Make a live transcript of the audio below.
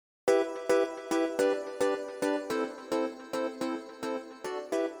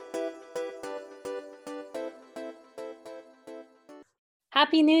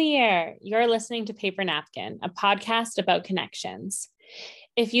Happy New Year! You're listening to Paper Napkin, a podcast about connections.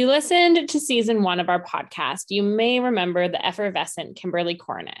 If you listened to season 1 of our podcast, you may remember the effervescent Kimberly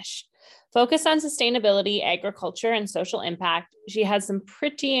Cornish. Focused on sustainability, agriculture, and social impact, she has some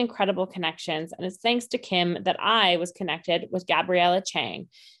pretty incredible connections, and it's thanks to Kim that I was connected with Gabriella Chang.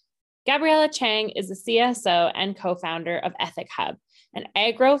 Gabriella Chang is the CSO and co-founder of Ethic Hub, an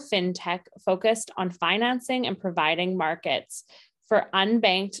agro fintech focused on financing and providing markets for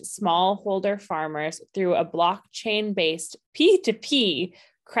unbanked smallholder farmers through a blockchain-based P2P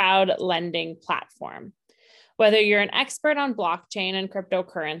crowd lending platform. Whether you're an expert on blockchain and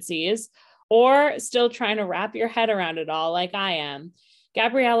cryptocurrencies, or still trying to wrap your head around it all like I am,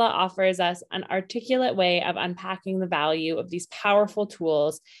 Gabriella offers us an articulate way of unpacking the value of these powerful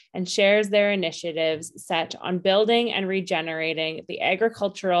tools and shares their initiatives set on building and regenerating the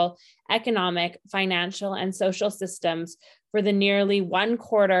agricultural, economic, financial, and social systems for the nearly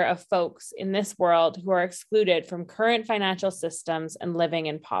 1/4 of folks in this world who are excluded from current financial systems and living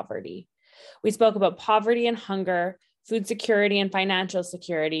in poverty. We spoke about poverty and hunger, food security and financial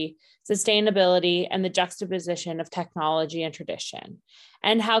security, sustainability, and the juxtaposition of technology and tradition,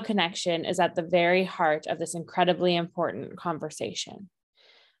 and how connection is at the very heart of this incredibly important conversation.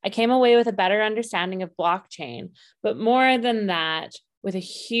 I came away with a better understanding of blockchain, but more than that, with a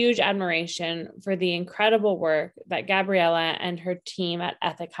huge admiration for the incredible work that Gabriella and her team at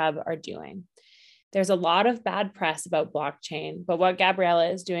Ethic Hub are doing. There's a lot of bad press about blockchain, but what Gabriella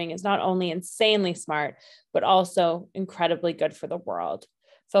is doing is not only insanely smart, but also incredibly good for the world,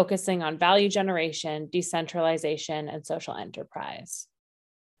 focusing on value generation, decentralization, and social enterprise.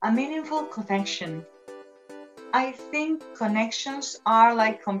 A meaningful connection. I think connections are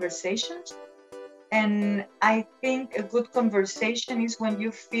like conversations. And I think a good conversation is when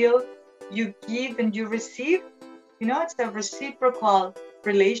you feel you give and you receive. It's a reciprocal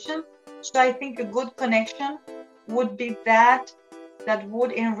relation. So I think a good connection would be that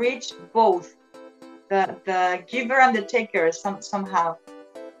would enrich both the giver and the taker somehow.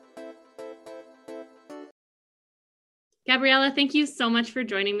 Gabriella, thank you so much for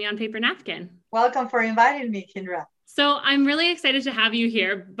joining me on Paper Napkin. Welcome for inviting me, Kindra. So I'm really excited to have you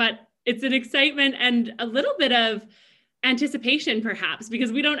here, but it's an excitement and a little bit of anticipation, perhaps,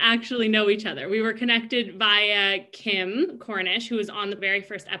 because we don't actually know each other. We were connected via Kim Cornish, who was on the very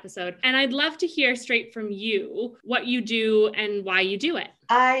first episode. And I'd love to hear straight from you what you do and why you do it.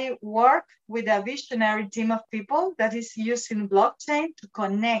 I work with a visionary team of people that is using blockchain to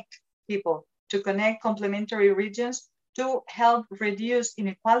connect people, to connect complementary regions, to help reduce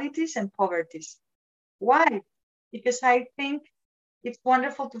inequalities and poverties. Why? Because I think it's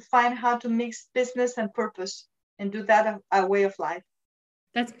wonderful to find how to mix business and purpose and do that a way of life.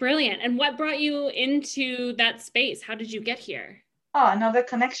 That's brilliant. And what brought you into that space? How did you get here? Oh, another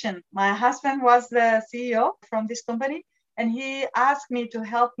connection. My husband was the CEO from this company, and he asked me to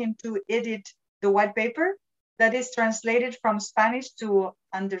help him to edit the white paper that is translated from Spanish to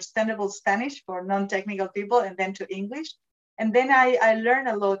understandable Spanish for non-technical people and then to English. And then I learned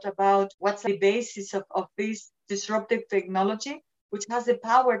a lot about what's the basis of this disruptive technology, which has the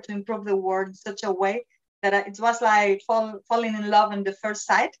power to improve the world in such a way that it was like falling in love on the first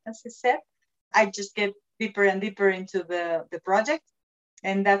sight, as he said. I just get deeper and deeper into the project.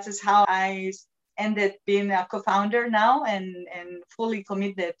 And that is how I ended being a co-founder now and fully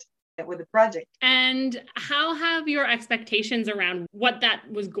committed with the project. And how have your expectations around what that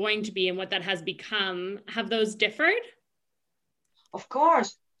was going to be and what that has become, have those differed? Of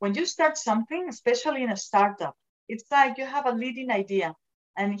course. When you start something, especially in a startup, it's like you have a leading idea.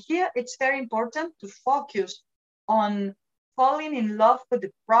 And here it's very important to focus on falling in love with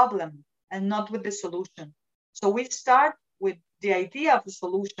the problem and not with the solution. So we start with the idea of the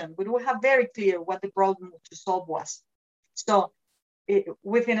solution. We will have very clear what the problem to solve was. So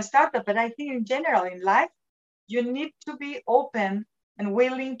within a startup, but I think in general in life, you need to be open and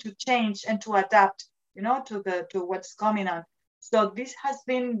willing to change and to adapt, to what's coming on. So this has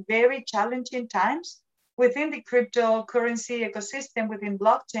been very challenging times within the cryptocurrency ecosystem, within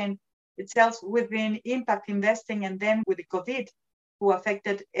blockchain itself, within impact investing, and then with the COVID, who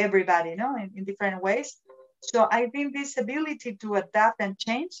affected everybody, in different ways. So I think this ability to adapt and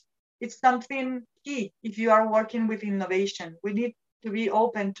change, it's something key if you are working with innovation. We need to be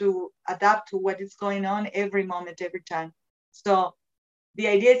open to adapt to what is going on every moment, every time. So the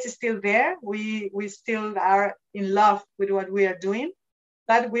idea is still there. We still are in love with what we are doing,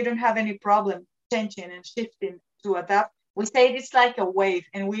 but we don't have any problem changing and shifting to adapt. We say it's like a wave,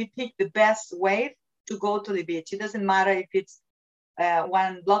 and we pick the best wave to go to the beach. It doesn't matter if it's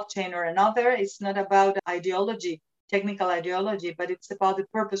one blockchain or another. It's not about ideology. technical ideology, but it's about the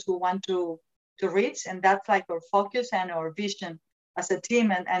purpose we want to reach. And that's like our focus and our vision as a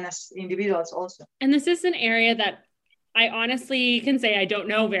team and as individuals also. And this is an area that I honestly can say I don't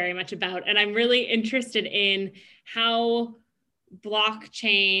know very much about. And I'm really interested in how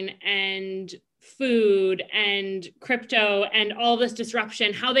blockchain and food and crypto and all this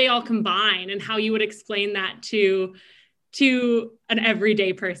disruption, how they all combine, and how you would explain that to an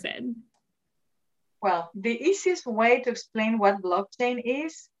everyday person. Well, the easiest way to explain what blockchain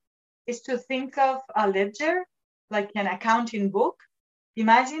is to think of a ledger like an accounting book.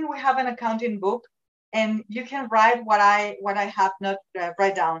 Imagine we have an accounting book and you can write what I have not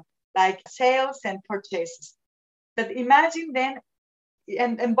write down, like sales and purchases. But imagine then,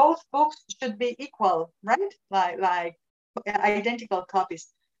 and both books should be equal, right? Like identical copies.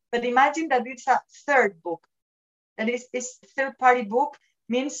 But imagine that it's a third book. And this third-party book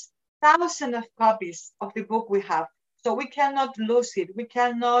means thousands of copies of the book we have. So we cannot lose it. We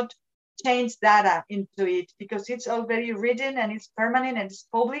cannot change data into it because it's already written and it's permanent and it's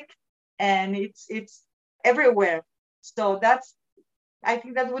public and it's everywhere. So I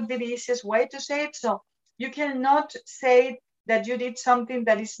think that would be the easiest way to say it. So you cannot say that you did something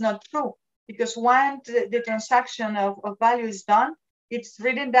that is not true because once the transaction of value is done, it's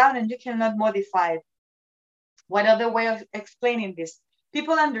written down and you cannot modify it. What other way of explaining this?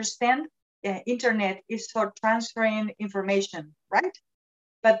 People understand internet is for transferring information, right?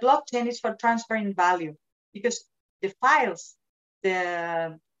 But blockchain is for transferring value because the files,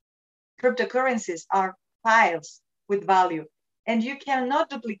 the cryptocurrencies are files with value and you cannot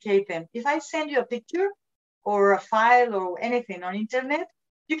duplicate them. If I send you a picture or a file or anything on internet,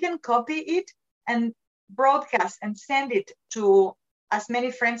 you can copy it and broadcast and send it to as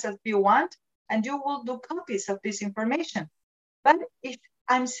many friends as you want, and you will do copies of this information. But if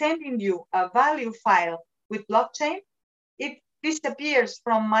I'm sending you a value file with blockchain, it disappears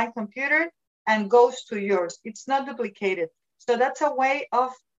from my computer and goes to yours. It's not duplicated. So that's a way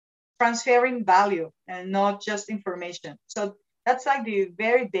of transferring value and not just information. So that's like the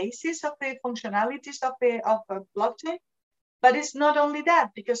very basis of the functionalities of a blockchain. But it's not only that,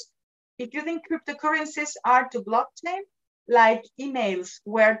 because if you think cryptocurrencies are to blockchain, like emails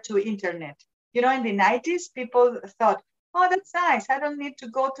were to internet. You know, in the 90s, people thought, oh, that's nice. I don't need to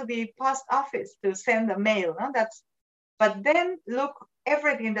go to the post office to send a mail. No? But then look,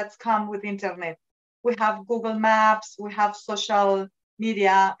 everything that's come with internet. We have Google Maps, we have social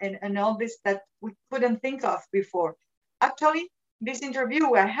media, and all this that we couldn't think of before. Actually, this interview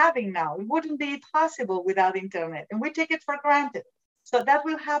we're having now, it wouldn't be possible without internet, and we take it for granted. So that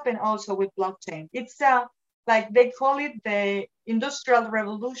will happen also with blockchain. It's like they call it the industrial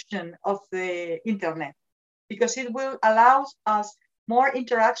revolution of the internet, because it will allow us more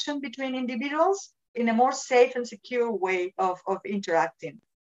interaction between individuals in a more safe and secure way of interacting.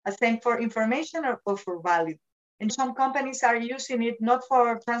 Same for information or for value. And some companies are using it not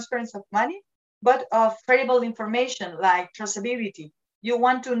for transference of money, but of credible information like traceability. You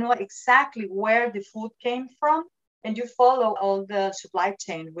want to know exactly where the food came from, and you follow all the supply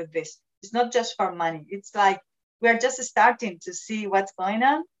chain with this. It's not just for money. It's like we're just starting to see what's going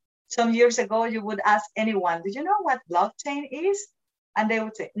on. Some years ago, you would ask anyone, do you know what blockchain is? And they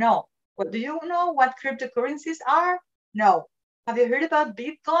would say, no. Well, do you know what cryptocurrencies are? No. Have you heard about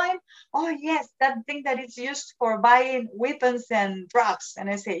Bitcoin? Oh, yes, that thing that is used for buying weapons and drugs. And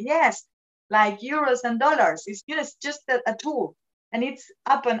I say, yes, like euros and dollars. It's just a tool. And it's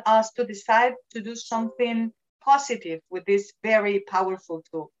up on us to decide to do something positive with this very powerful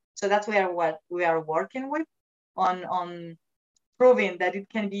tool. So that's what we are working with on proving that it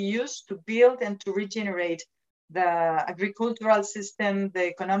can be used to build and to regenerate the agricultural system, the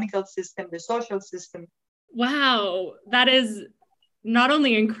economical system, the social system. Wow, that is not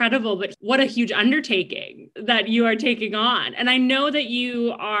only incredible, but what a huge undertaking that you are taking on. And I know that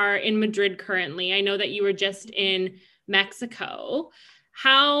you are in Madrid currently. I know that you were just in Mexico.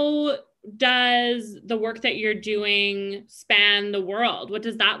 How does the work that you're doing span the world? What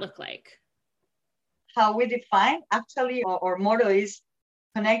does that look like? How we define, actually, our motto is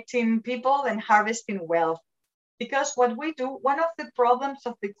connecting people and harvesting wealth. Because what we do, one of the problems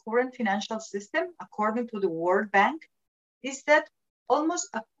of the current financial system, according to the World Bank, is that almost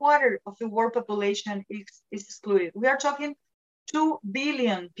a quarter of the world population is excluded. We are talking 2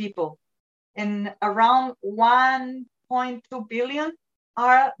 billion people, and around 1.2 billion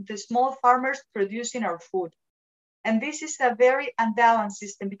are the small farmers producing our food. And this is a very unbalanced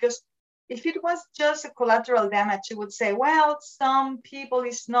system, because if it was just a collateral damage, you would say, well, some people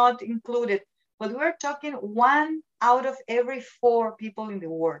is not included. But we're talking 1 out of every 4 people in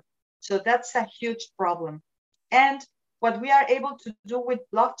the world. So that's a huge problem. And what we are able to do with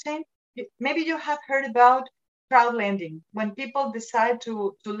blockchain, maybe you have heard about crowd lending, when people decide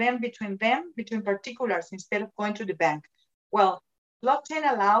to lend between them, between particulars, instead of going to the bank. Well,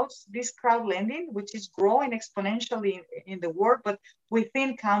 blockchain allows this crowd lending, which is growing exponentially in the world, but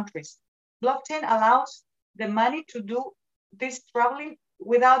within countries. Blockchain allows the money to do this traveling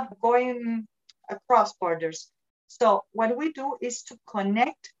without going across borders. So what we do is to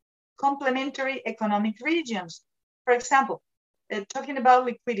connect complementary economic regions. For example, talking about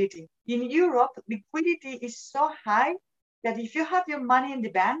liquidity. In Europe, liquidity is so high that if you have your money in the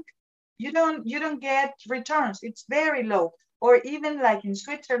bank, you don't get returns. It's very low. Or even like in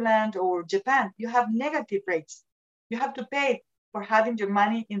Switzerland or Japan, you have negative rates. You have to pay for having your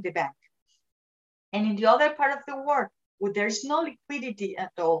money in the bank. And in the other part of the world, where there is no liquidity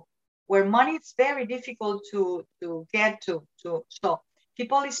at all, where money is very difficult to get to. So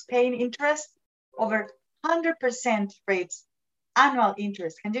people is paying interest over 100% rates, annual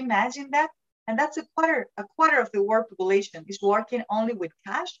interest. Can you imagine that? And that's a quarter of the world population is working only with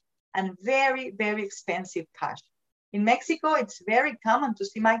cash, and very, very expensive cash. In Mexico, it's very common to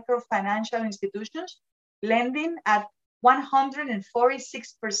see microfinancial institutions lending at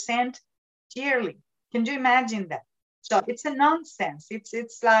 146% yearly. Can you imagine that? So it's a nonsense.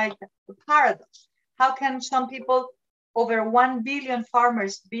 It's like a paradox. How can some people, over 1 billion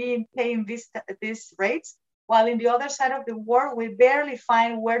farmers, be paying these rates, while in the other side of the world, we barely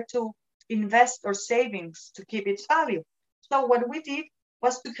find where to invest our savings to keep its value? So what we did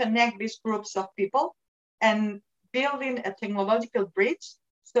was to connect these groups of people and building a technological bridge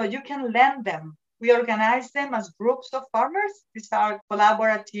so you can lend them. We organize them as groups of farmers. These are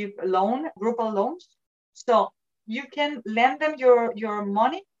collaborative group loans. So you can lend them your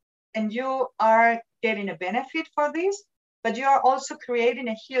money, and you are getting a benefit for this, but you are also creating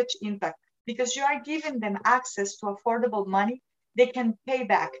a huge impact because you are giving them access to affordable money they can pay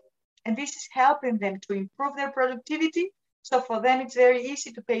back. And this is helping them to improve their productivity. So for them, it's very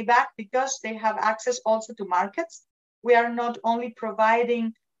easy to pay back because they have access also to markets. We are not only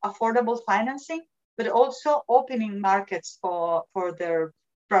providing affordable financing, but also opening markets for their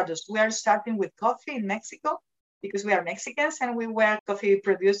products. We are starting with coffee in Mexico because we are Mexicans and we were coffee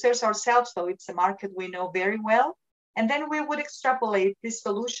producers ourselves. So it's a market we know very well. And then we would extrapolate this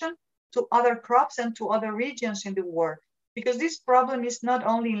solution to other crops and to other regions in the world, because this problem is not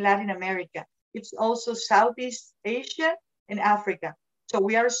only in Latin America, it's also Southeast Asia and Africa. So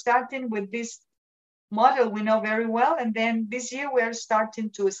we are starting with this model we know very well, and then this year we are starting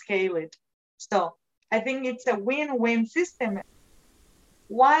to scale it. So I think it's a win-win system.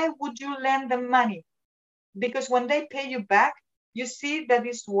 Why would you lend them money? Because when they pay you back, you see that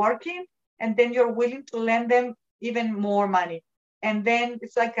it's working, and then you're willing to lend them even more money. And then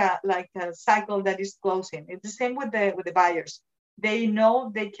it's like a cycle that is closing. It's the same with the buyers. They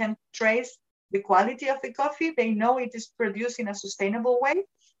know they can trace the quality of the coffee. They know it is produced in a sustainable way.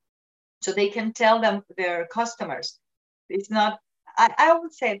 So they can tell them their customers. It's not, I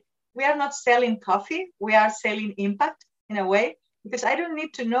would say, we are not selling coffee. We are selling impact in a way, because I don't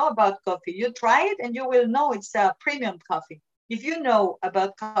need to know about coffee. You try it and you will know it's a premium coffee. If you know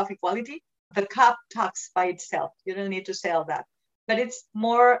about coffee quality, the cup talks by itself. You don't need to sell that. But it's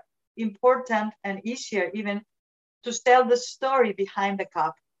more important and easier even to sell the story behind the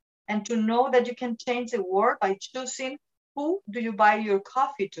cup, and to know that you can change the world by choosing who do you buy your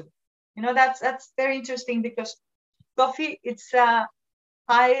coffee to. That's very interesting, because coffee, it's a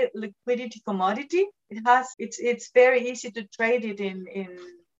high liquidity commodity. It's very easy to trade it in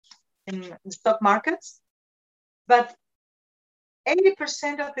stock markets, but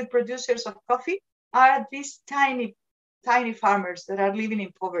 80% of the producers of coffee are these tiny farmers that are living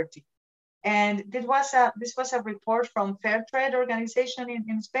in poverty. And this was a report from Fair Trade organization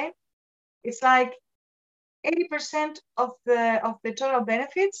in Spain. It's like 80% of the total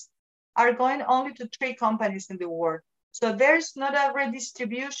benefits are going only to 3 companies in the world. So there's not a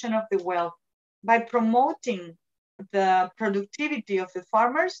redistribution of the wealth. By promoting the productivity of the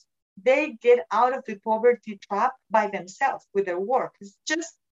farmers, they get out of the poverty trap by themselves with their work. It's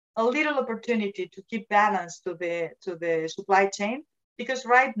just a little opportunity to keep balance to the supply chain, because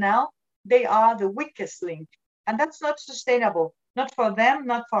right now they are the weakest link, and that's not sustainable, not for them,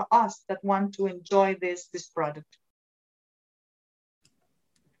 not for us that want to enjoy this product.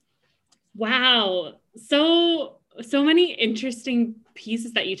 Wow. So many interesting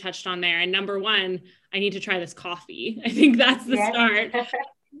pieces that you touched on there. And number one, I need to try this coffee. I think that's the start.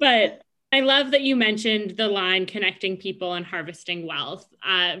 But I love that you mentioned the line connecting people and harvesting wealth,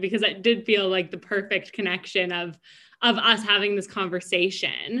 because it did feel like the perfect connection of us having this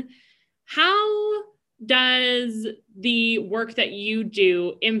conversation. How does the work that you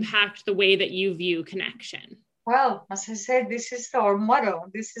do impact the way that you view connection? Well, as I said, this is our motto.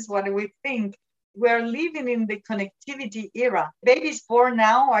 This is what we think. We're living in the connectivity era. Babies born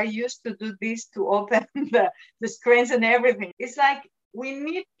now are used to do this to open the screens and everything. It's like we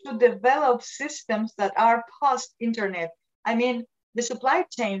need to develop systems that are post-internet. I mean, the supply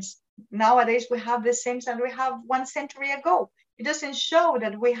chains, nowadays we have the same that we have 1 century ago. It doesn't show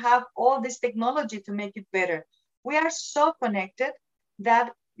that we have all this technology to make it better. We are so connected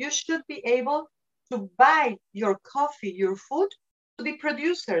that you should be able to buy your coffee, your food to the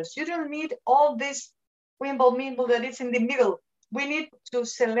producers. You don't need all this wimble that is in the middle. We need to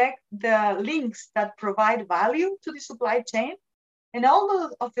select the links that provide value to the supply chain. And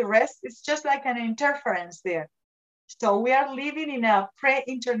all of the rest is just like an interference there. So we are living in a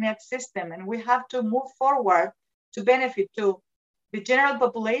pre-internet system, and we have to move forward to benefit to the general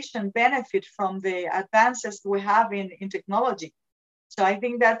population benefit from the advances we have in technology. So I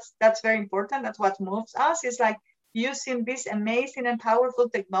think that's very important. That's what moves us, is like using this amazing and powerful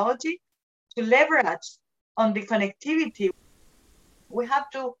technology to leverage on the connectivity. We have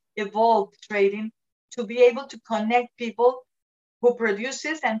to evolve trading to be able to connect people who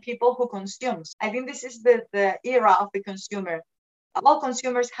produces and people who consumes. I think this is the era of the consumer. All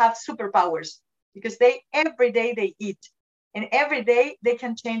consumers have superpowers because every day they eat, and every day they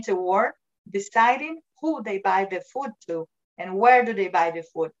can change the world, deciding who they buy the food to and where do they buy the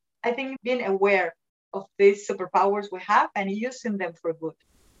food. I think being aware of these superpowers we have and using them for good.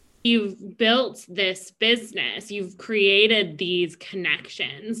 You've built this business, you've created these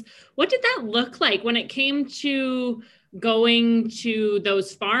connections. What did that look like when it came to going to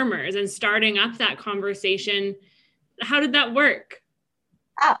those farmers and starting up that conversation? How did that work?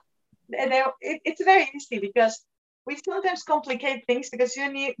 It's very easy because we sometimes complicate things because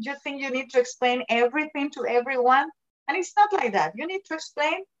you think you need to explain everything to everyone. And it's not like that. You need to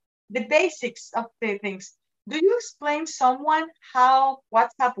explain the basics of the things. Do you explain someone how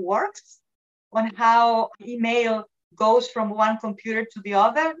WhatsApp works, on how email goes from one computer to the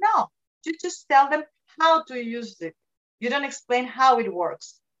other? No, you just tell them how to use it. You don't explain how it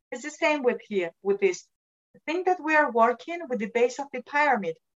works. It's the same with this. I think that we are working with the base of the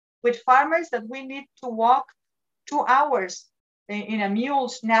pyramid, with farmers that we need to walk 2 hours in a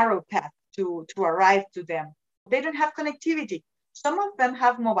mule's narrow path to arrive to them. They don't have connectivity. Some of them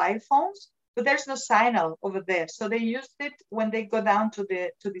have mobile phones, but there's no signal over there. So they use it when they go down to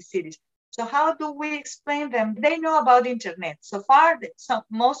the cities. So how do we explain them? They know about internet. So far,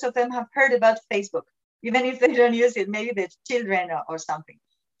 most of them have heard about Facebook, even if they don't use it, maybe the children or something.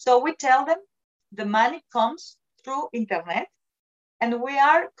 So we tell them the money comes through internet, and we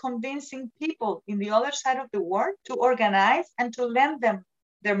are convincing people in the other side of the world to organize and to lend them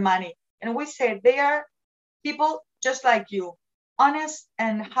their money. And we say they are people just like you, honest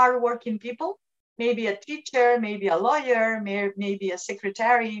and hardworking people, maybe a teacher, maybe a lawyer, maybe a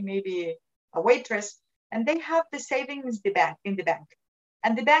secretary, maybe a waitress, and they have the savings in the bank.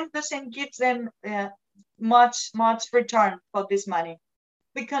 And the bank doesn't give them much return for this money.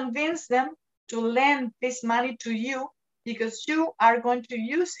 We convince them to lend this money to you because you are going to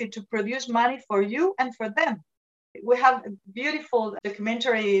use it to produce money for you and for them. We have beautiful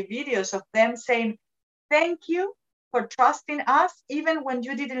documentary videos of them saying, thank you for trusting us even when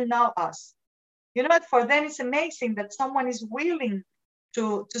you didn't know us. You know what? For them, it's amazing that someone is willing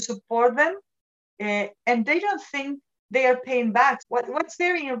to support them and they don't think they are paying back. What's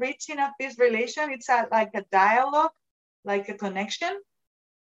very enriching of this relation, it's like a dialogue, like a connection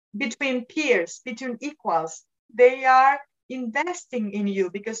between peers, between equals. They are investing in you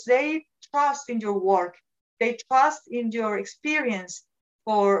because they trust in your work. They trust in your experience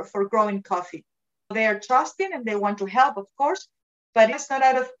for growing coffee. They are trusting and they want to help, of course, but it's not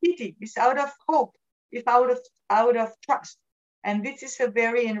out of pity. It's out of hope. It's out of trust. And this is a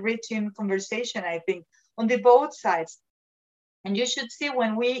very enriching conversation, I think, on the both sides. And you should see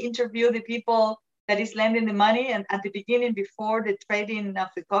when we interview the people that is lending the money, and at the beginning, before the trading of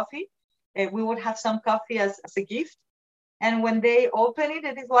the coffee, we would have some coffee as a gift. And when they open it,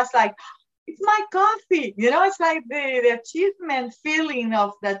 it was like, it's my coffee. You know, it's like the achievement feeling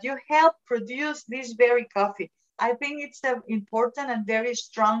of that you help produce this very coffee. I think it's an important and very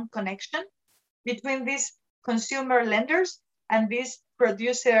strong connection between these consumer lenders and these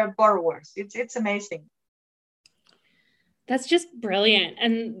producer borrowers. It's amazing. That's just brilliant.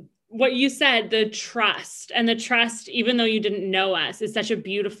 And what you said, the trust, even though you didn't know us, is such a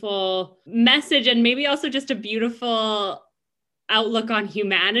beautiful message, and maybe also just a beautiful outlook on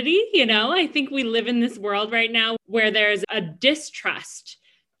humanity. You know, I think we live in this world right now where there's a distrust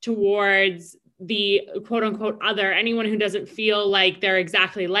towards the quote unquote other, anyone who doesn't feel like they're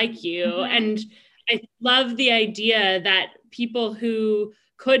exactly like you. Mm-hmm. And I love the idea that people who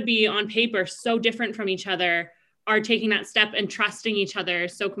could be on paper so different from each other are taking that step and trusting each other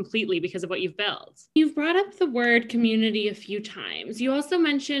so completely because of what you've built. You've brought up the word community a few times. You also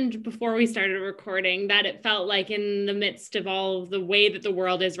mentioned before we started recording that it felt like in the midst of all of the way that the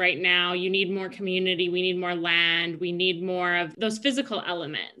world is right now, you need more community, we need more land, we need more of those physical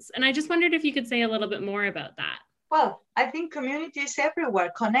elements. And I just wondered if you could say a little bit more about that. Well, I think community is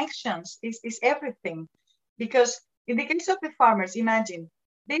everywhere. Connections is everything. Because in the case of the farmers, imagine,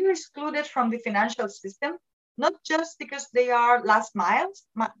 they are excluded from the financial system, not just because they are last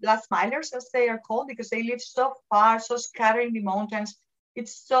milers, as they are called, because they live so far, so scattered in the mountains.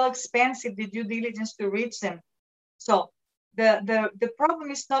 It's so expensive, the due diligence to reach them. So the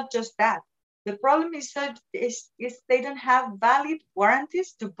problem is not just that. The problem is that they don't have valid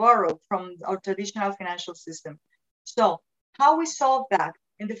warranties to borrow from our traditional financial system. So how we solve that?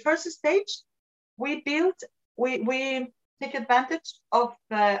 In the first stage, we take advantage of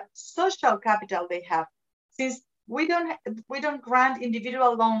the social capital they have. Since we don't grant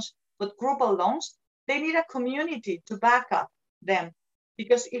individual loans, but group loans, they need a community to back up them.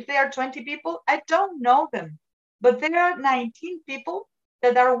 Because if there are 20 people, I don't know them, but there are 19 people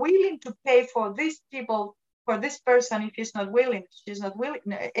that are willing to pay for these people, for this person, if she's not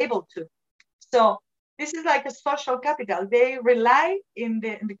able to. So this is like a social capital. They rely in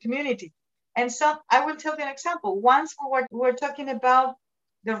the community. And so I will tell you an example. Once we were talking about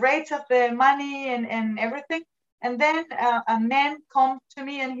the rates of the money and everything. And then a man come to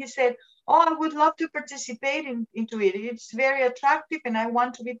me and he said, oh, I would love to participate into it. It's very attractive and I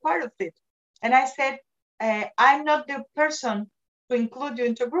want to be part of it. And I said, I'm not the person to include you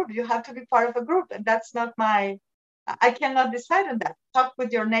into a group. You have to be part of a group. And that's not I cannot decide on that. Talk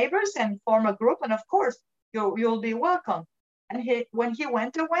with your neighbors and form a group. And of course, you'll be welcome. And when he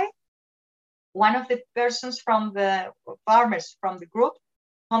went away, one of the persons from the farmers from the group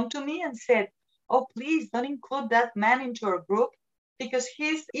come to me and said, oh, please don't include that man into our group because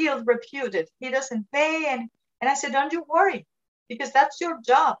he's ill reputed. He doesn't pay. And I said, don't you worry, because that's your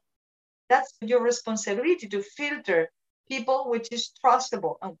job. That's your responsibility to filter people which is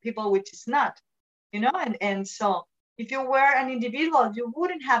trustable and people which is not, and so if you were an individual, you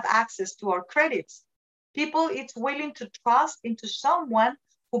wouldn't have access to our credits. People, it's willing to trust into someone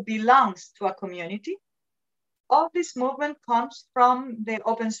who belongs to a community. All this movement comes from the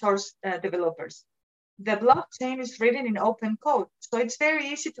open source developers. The blockchain is written in open code, so it's very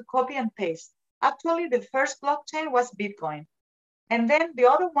easy to copy and paste. Actually, the first blockchain was Bitcoin. And then the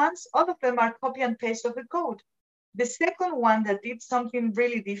other ones, all of them are copy and paste of the code. The second one that did something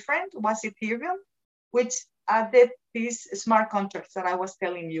really different was Ethereum, which added these smart contracts that I was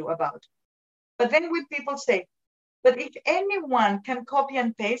telling you about. But then when people say, but if anyone can copy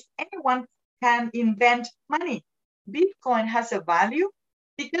and paste, anyone can invent money. Bitcoin has a value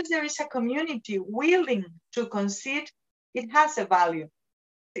because there is a community willing to concede. It has a value.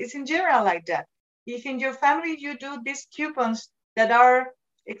 It's in general like that. If in your family you do these coupons that are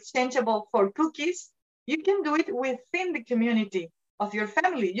exchangeable for cookies, you can do it within the community of your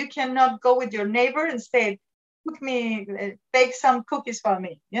family. You cannot go with your neighbor and say, bake some cookies for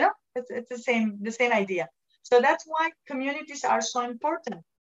me. It's the same idea. So that's why communities are so important.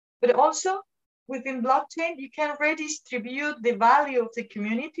 But also within blockchain, you can redistribute the value of the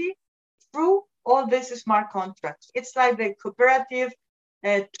community through all these smart contracts. It's like the cooperative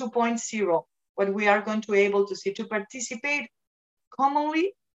 2.0, what we are going to be able to see, to participate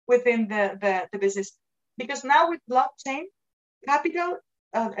commonly within the business. Because now with blockchain, capital,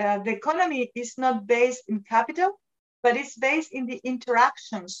 the economy is not based in capital, but it's based in the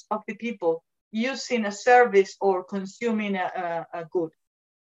interactions of the people using a service or consuming a good.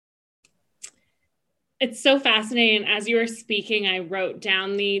 It's so fascinating. As you were speaking, I wrote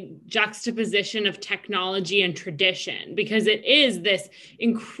down the juxtaposition of technology and tradition, because it is this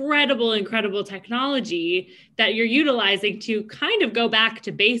incredible, incredible technology that you're utilizing to kind of go back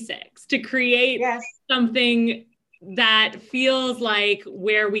to basics, to create something that feels like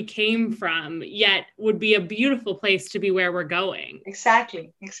where we came from, yet would be a beautiful place to be where we're going.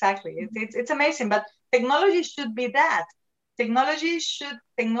 Exactly. It's amazing, but technology should be that.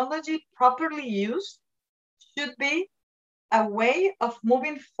 Technology properly used should be a way of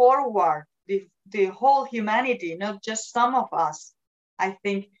moving forward the whole humanity, not just some of us, I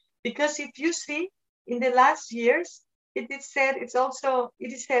think. Because if you see, in the last years, it is said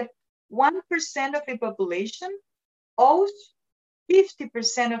 1% of the population owes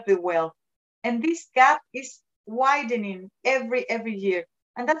 50% of the wealth. And this gap is widening every year.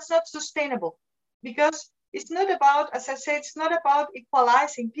 And that's not sustainable. because it's not about, as I said, it's not about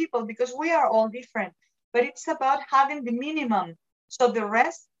equalizing people because we are all different, but it's about having the minimum so the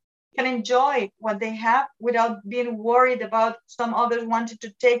rest can enjoy what they have without being worried about some others wanted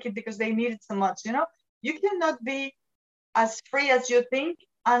to take it because they need it so much. You cannot be as free as you think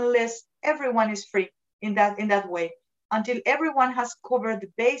unless everyone is free in that way. Until everyone has covered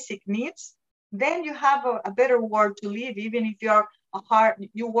the basic needs, then you have a better world to live, even if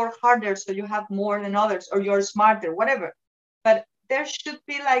you work harder so you have more than others, or you're smarter, whatever. But there should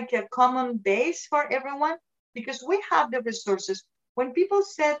be like a common base for everyone because we have the resources. When people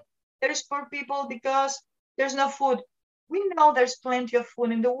said there's poor people because there's no food, we know there's plenty of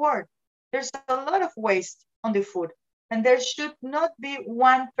food in the world. There's a lot of waste on the food, and there should not be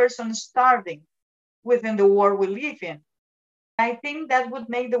one person starving within the world we live in. I think that would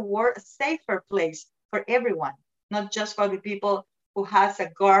make the world a safer place for everyone, not just for the people who has a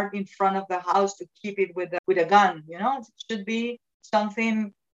guard in front of the house to keep it with a gun. It should be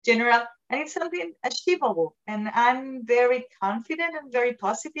something general, and it's something achievable. And I'm very confident and very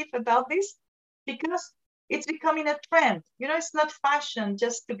positive about this because it's becoming a trend. It's not fashion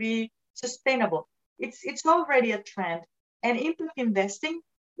just to be sustainable. It's already a trend. And impact investing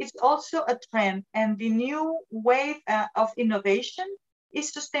is also a trend. And the new wave of innovation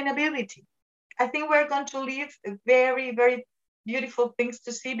is sustainability. I think we're going to live very, very beautiful things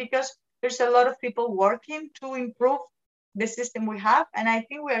to see because there's a lot of people working to improve the system we have. And I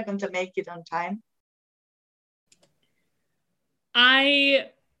think we are going to make it on time. I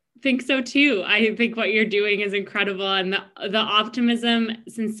think so too. I think what you're doing is incredible. And the optimism,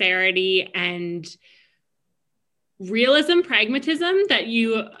 sincerity, and realism, pragmatism that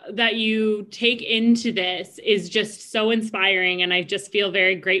you take into this is just so inspiring. And I just feel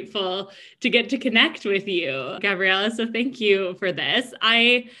very grateful to get to connect with you, Gabriela. So thank you for this.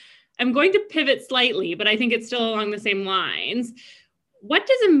 I am going to pivot slightly, but I think it's still along the same lines. What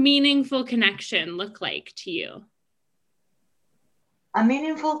does a meaningful connection look like to you? A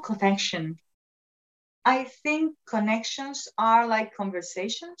meaningful connection. I think connections are like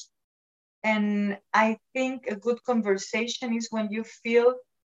conversations. And I think a good conversation is when you feel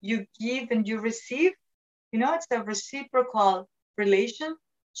you give and you receive. It's a reciprocal relation.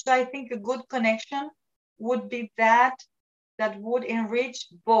 So I think a good connection would be that would enrich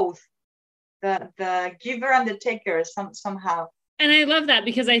both the giver and the taker somehow. And I love that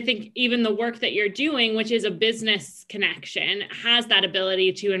because I think even the work that you're doing, which is a business connection, has that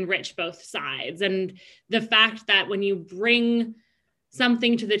ability to enrich both sides. And the fact that when you bring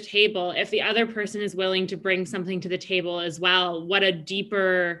something to the table, if the other person is willing to bring something to the table as well, what a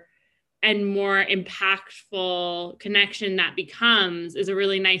deeper and more impactful connection that becomes is a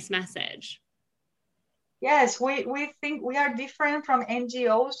really nice message. Yes, we think we are different from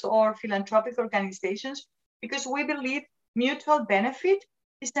NGOs or philanthropic organizations because we believe mutual benefit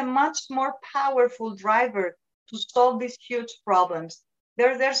is a much more powerful driver to solve these huge problems.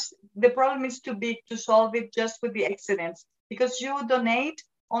 The problem is too big to solve it just with the excellence, because you donate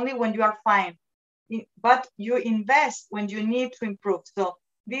only when you are fine, but you invest when you need to improve. So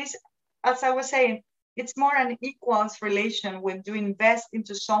this, as I was saying, it's more an equals relation when you invest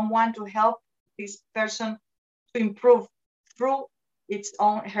into someone to help this person to improve through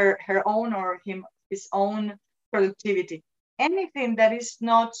her own or his own productivity. Anything that is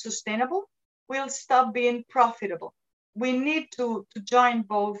not sustainable will stop being profitable. We need to join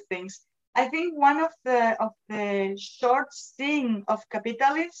both things. I think one of the short thing of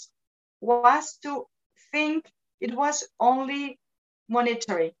capitalism was to think it was only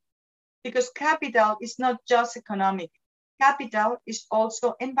monetary, because capital is not just economic. Capital is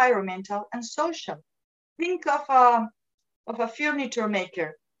also environmental and social. Think of a furniture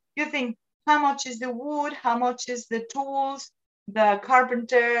maker. You think, how much is the wood? How much is the tools, the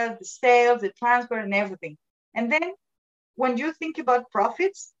carpenter, the sales, the transport, and everything? And then when you think about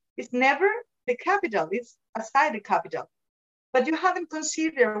profits, it's never the capital, it's aside the capital. But you haven't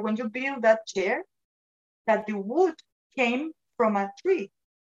considered when you build that chair that the wood came from a tree,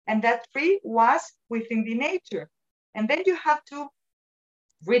 and that tree was within the nature. And then you have to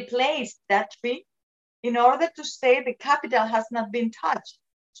replace that tree in order to say the capital has not been touched.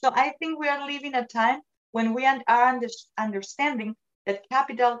 So I think we are living a time when we are understanding that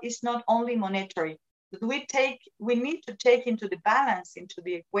capital is not only monetary, but we need to take into the balance, into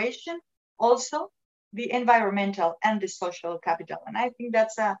the equation, also the environmental and the social capital. And I think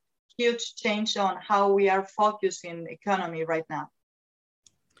that's a huge change on how we are focusing economy right now.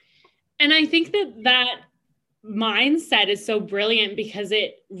 And I think that mindset is so brilliant because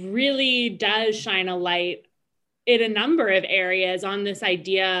it really does shine a light in a number of areas on this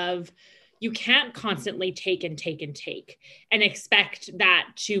idea of you can't constantly take and take and take and expect that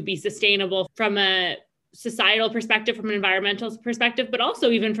to be sustainable from a societal perspective, from an environmental perspective, but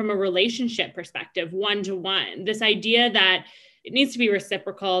also even from a relationship perspective, one-to-one. This idea that it needs to be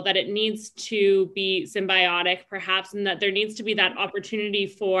reciprocal, that it needs to be symbiotic, perhaps, and that there needs to be that opportunity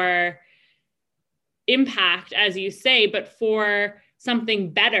for impact, as you say, but for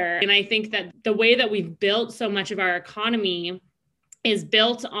something better. And I think that the way that we've built so much of our economy is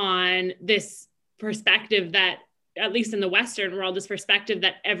built on this perspective that, at least in the Western world, this perspective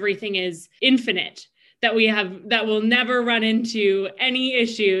that everything is infinite, that we have, that we'll never run into any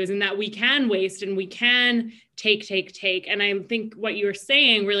issues, and that we can waste and we can take. And I think what you were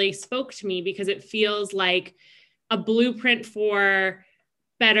saying really spoke to me, because it feels like a blueprint for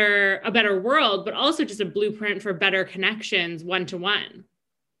a better world, but also just a blueprint for better connections, one-to-one.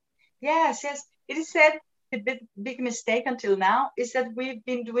 Yes. It is said the big mistake until now is that we've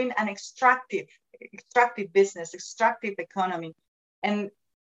been doing an extractive business, extractive economy. And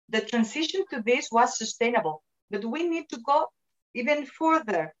the transition to this was sustainable, but we need to go even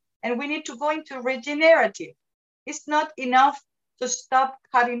further, and we need to go into regenerative. It's not enough to stop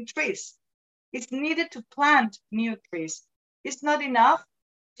cutting trees. It's needed to plant new trees. It's not enough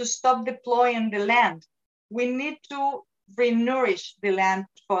to stop deploying the land. We need to re-nourish the land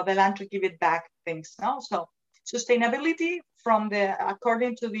for the land to give it back things. No? So sustainability,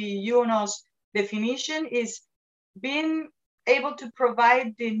 according to the UNO's definition, is being able to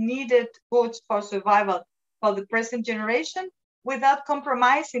provide the needed goods for survival for the present generation without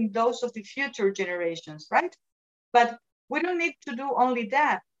compromising those of the future generations, right? But we don't need to do only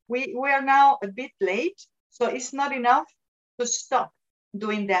that. We are now a bit late, so it's not enough to stop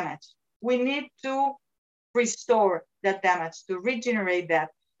doing damage. We need to restore that damage, to regenerate that.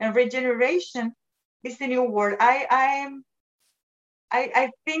 And regeneration is the new word. I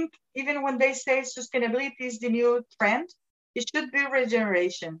think even when they say sustainability is the new trend, it should be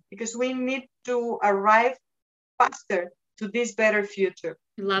regeneration, because we need to arrive faster to this better future.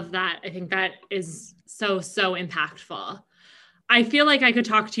 Love that. I think that is so impactful. I feel like I could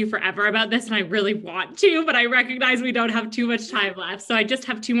talk to you forever about this, and I really want to, but I recognize we don't have too much time left. So I just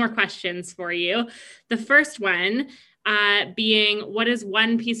have 2 more questions for you. The first one being, what is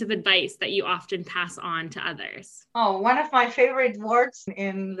one piece of advice that you often pass on to others? Oh, one of my favorite words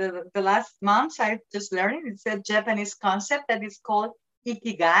in the last months I've just learned, it's a Japanese concept that is called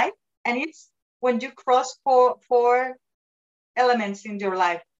ikigai. And it's when you cross four elements in your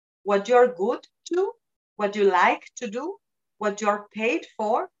life: what you're good to, what you like to do, what you're paid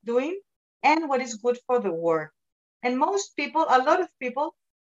for doing, and what is good for the world. And a lot of people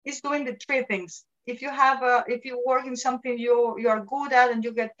is doing the 3 things. If you work in something you are good at and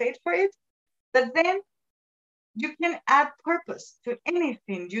you get paid for it, but then you can add purpose to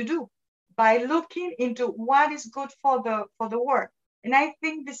anything you do by looking into what is good for the world. And I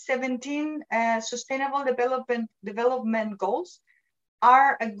think the 17 sustainable development goals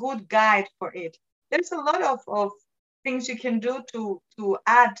are a good guide for it. There's a lot of things you can do to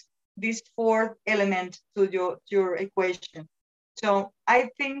add this 4th element to your equation. So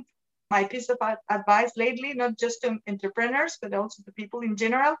I think my piece of advice lately, not just to entrepreneurs, but also to people in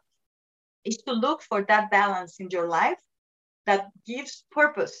general, is to look for that balance in your life that gives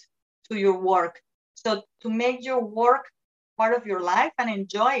purpose to your work. So to make your work part of your life and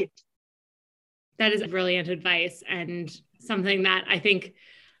enjoy it. That is brilliant advice, and something that I think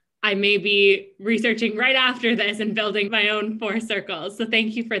I may be researching right after this and building my own 4 circles. So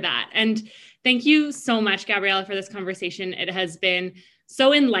thank you for that. And thank you so much, Gabriela, for this conversation. It has been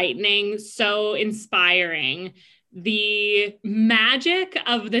so enlightening, so inspiring. The magic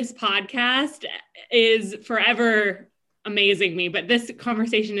of this podcast is forever amazing me, but this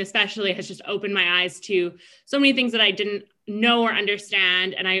conversation especially has just opened my eyes to so many things that I didn't know or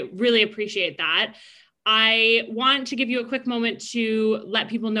understand, and I really appreciate that. I want to give you a quick moment to let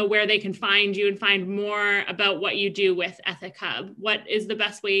people know where they can find you and find more about what you do with Ethic Hub. What is the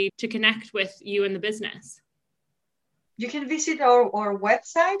best way to connect with you and the business? You can visit our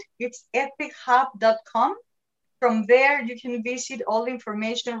website. It's ethichub.com. From there, you can visit all the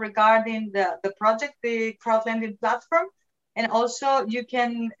information regarding the project, the crowdlending platform. And also you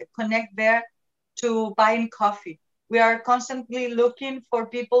can connect there to buying coffee. We are constantly looking for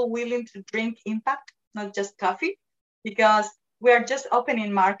people willing to drink impact, not just coffee, because we are just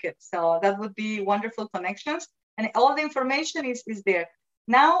opening markets. So that would be wonderful connections. And all the information is there.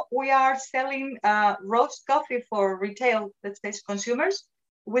 Now we are selling roast coffee for retail, let's say, consumers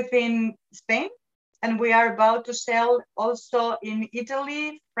within Spain. And we are about to sell also in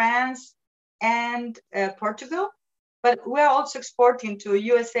Italy, France, and Portugal. but we're also exporting to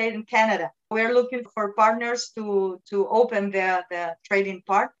USA and Canada. We're looking for partners to open the trading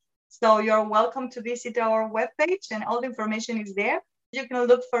part. So you're welcome to visit our webpage, and all the information is there. You can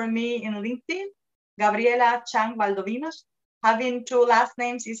look for me in LinkedIn, Gabriela Chang Valdovinos. Having two last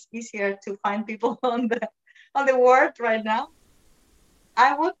names is easier to find people on the word right now.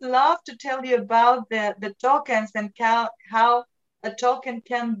 I would love to tell you about the tokens and how a token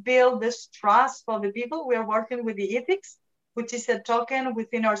can build this trust for the people. We are working with the ethics, which is a token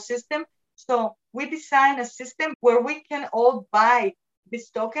within our system. So we design a system where we can all buy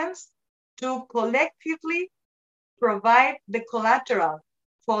these tokens to collectively provide the collateral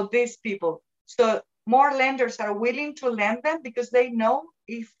for these people. So more lenders are willing to lend them because they know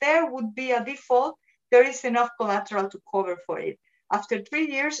if there would be a default, there is enough collateral to cover for it. After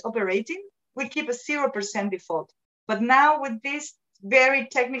 3 years operating, we keep a 0% default. But now with this very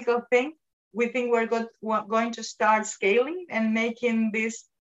technical thing, we think we're going to start scaling and making this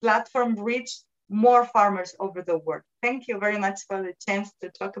platform reach more farmers over the world. Thank you very much for the chance to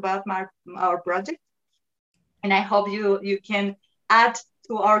talk about our project. And I hope you can add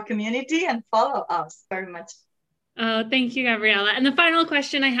to our community and follow us very much. Oh, thank you, Gabriela. And the final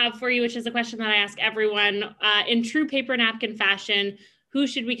question I have for you, which is a question that I ask everyone, in true paper napkin fashion, who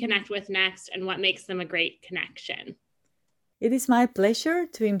should we connect with next and what makes them a great connection? It is my pleasure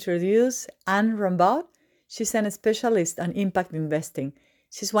to introduce Anne Rambaud. She's a specialist on impact investing.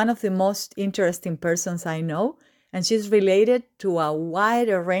 She's one of the most interesting persons I know, and she's related to a wide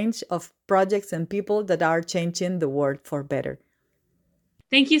range of projects and people that are changing the world for better.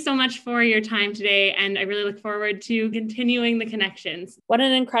 Thank you so much for your time today, and I really look forward to continuing the connections. What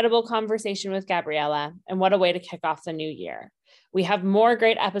an incredible conversation with Gabriela, and what a way to kick off the new year. We have more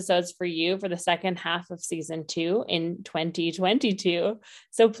great episodes for you for the second half of season 2 in 2022,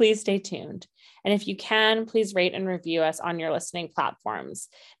 so please stay tuned. And if you can, please rate and review us on your listening platforms.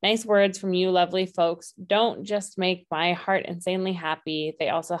 Nice words from you lovely folks don't just make my heart insanely happy, they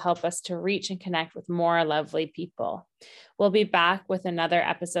also help us to reach and connect with more lovely people. We'll be back with another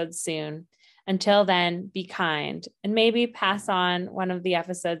episode soon. Until then, be kind and maybe pass on one of the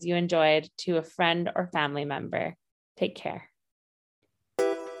episodes you enjoyed to a friend or family member. Take care.